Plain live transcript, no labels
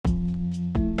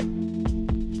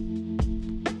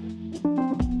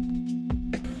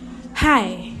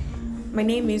Hi, my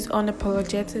name is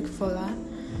Unapologetic Fola,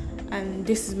 and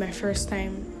this is my first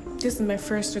time. This is my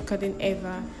first recording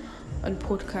ever on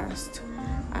podcast,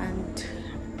 and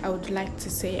I would like to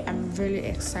say I'm really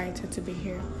excited to be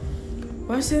here.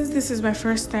 Well, since this is my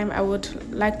first time, I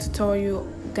would like to tell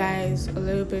you guys a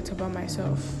little bit about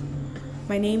myself.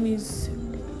 My name is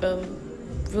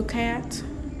Rukayat,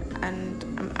 and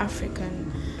I'm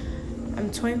African.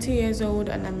 I'm 20 years old,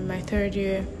 and I'm in my third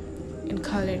year in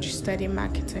college studying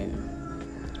marketing.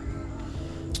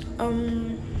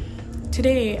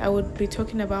 Today I would be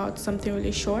talking about something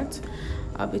really short.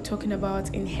 I'll be talking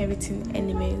about inheriting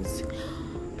enemies.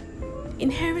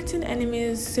 Inheriting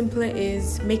enemies simply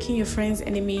is making your friend's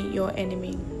enemy your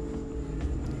enemy.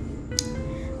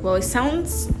 Well, it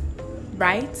sounds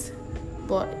right,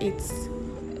 but it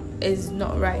is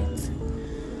not right.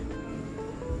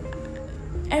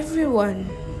 Everyone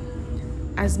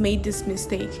has made this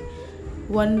mistake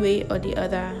one way or the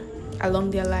other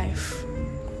along their life.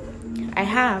 I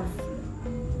have,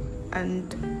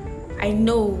 and I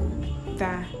know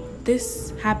that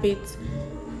this habit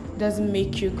doesn't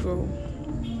make you grow.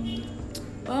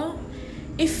 Well,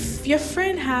 if your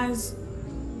friend has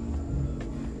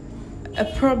a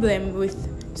problem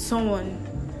with someone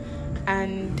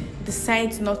and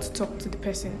decides not to talk to the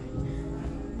person,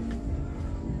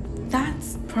 that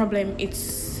problem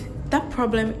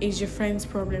is your friend's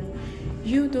problem.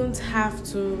 You don't have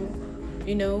to,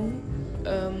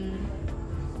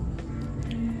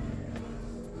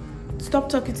 stop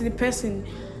talking to the person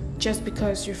just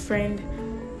because your friend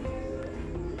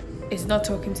is not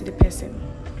talking to the person.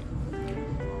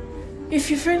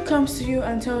 If your friend comes to you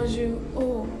and tells you,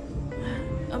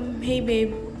 hey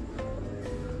babe,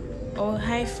 or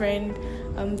hi friend,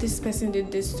 this person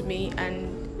did this to me,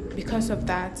 and because of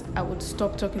that, I would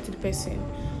stop talking to the person.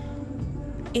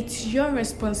 It's your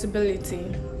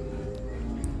responsibility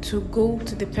to go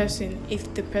to the person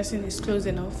if the person is close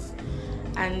enough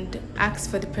and ask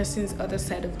for the person's other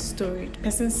side of the story, the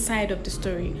person's side of the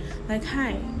story. Like,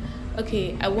 hi,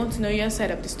 okay, I want to know your side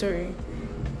of the story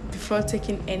before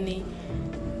taking any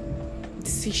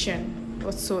decision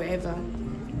whatsoever.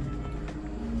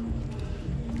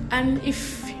 And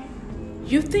if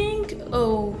you think,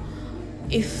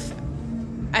 if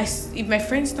my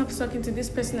friend stops talking to this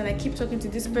person and I keep talking to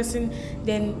this person,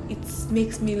 then it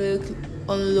makes me look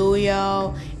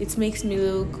unloyal, it makes me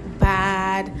look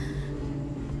bad.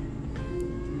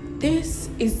 This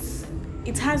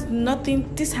has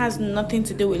nothing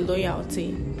to do with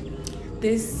loyalty.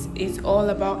 This is all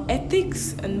about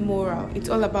ethics and moral. It's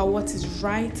all about what is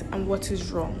right and what is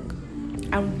wrong.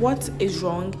 And what is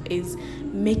wrong is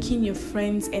making your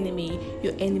friend's enemy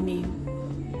your enemy,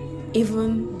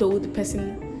 even though the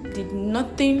person did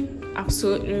nothing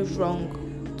absolutely wrong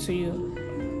to you.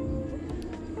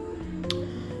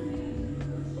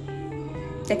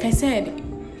 Like I said,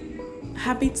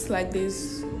 habits like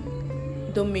this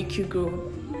don't make you grow,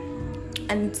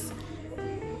 and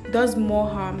it does more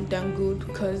harm than good,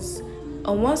 because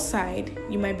on one side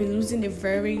you might be losing a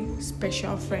very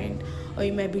special friend, or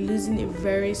you might be losing a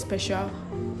very special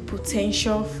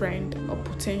potential friend or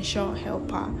potential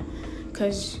helper,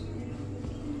 because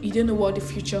you don't know what the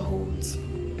future holds.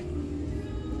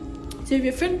 So if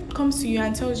your friend comes to you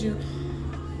and tells you,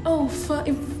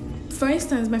 for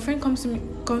instance, my friend comes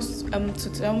to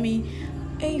tell me,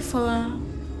 hey Fola,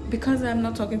 because I'm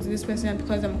not talking to this person and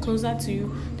because I'm closer to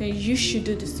you, then you should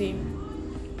do the same.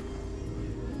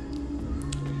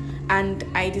 And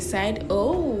I decide,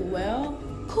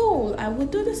 cool, I will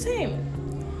do the same.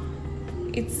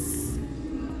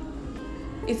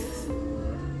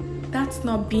 That's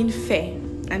not being fair,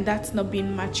 and that's not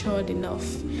being matured enough.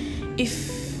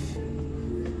 If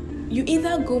you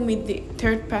either go with the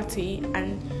third party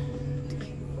and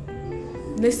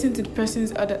listen to the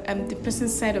person's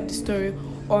side of the story,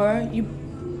 or you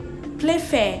play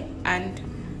fair and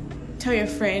tell your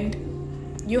friend,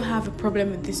 you have a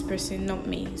problem with this person, not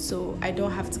me, so I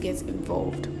don't have to get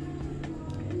involved.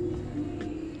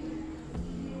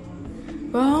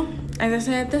 Well, as I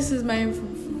said, this is my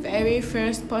very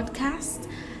first podcast,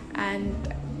 and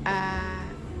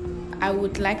I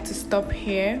would like to stop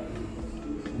here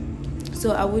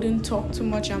so I wouldn't talk too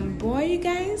much and bore you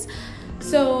guys.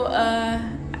 So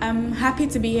I'm happy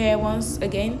to be here once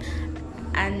again,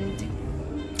 and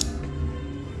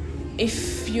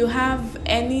if you have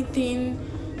anything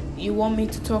you want me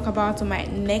to talk about on my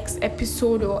next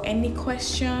episode, or any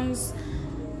questions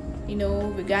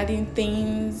regarding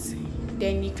things,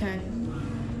 then you can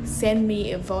send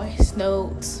me a voice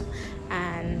note,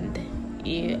 and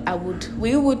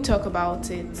we would talk about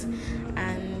it.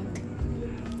 And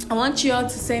I want you all to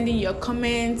send in your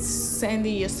comments, send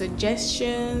in your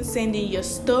suggestions, send in your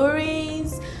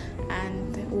stories,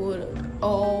 and we'll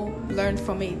all learn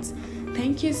from it.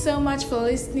 Thank you so much for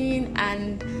listening,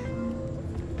 and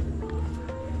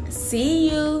see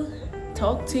you,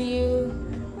 talk to you,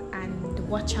 and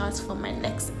watch out for my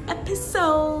next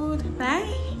episode.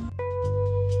 Bye.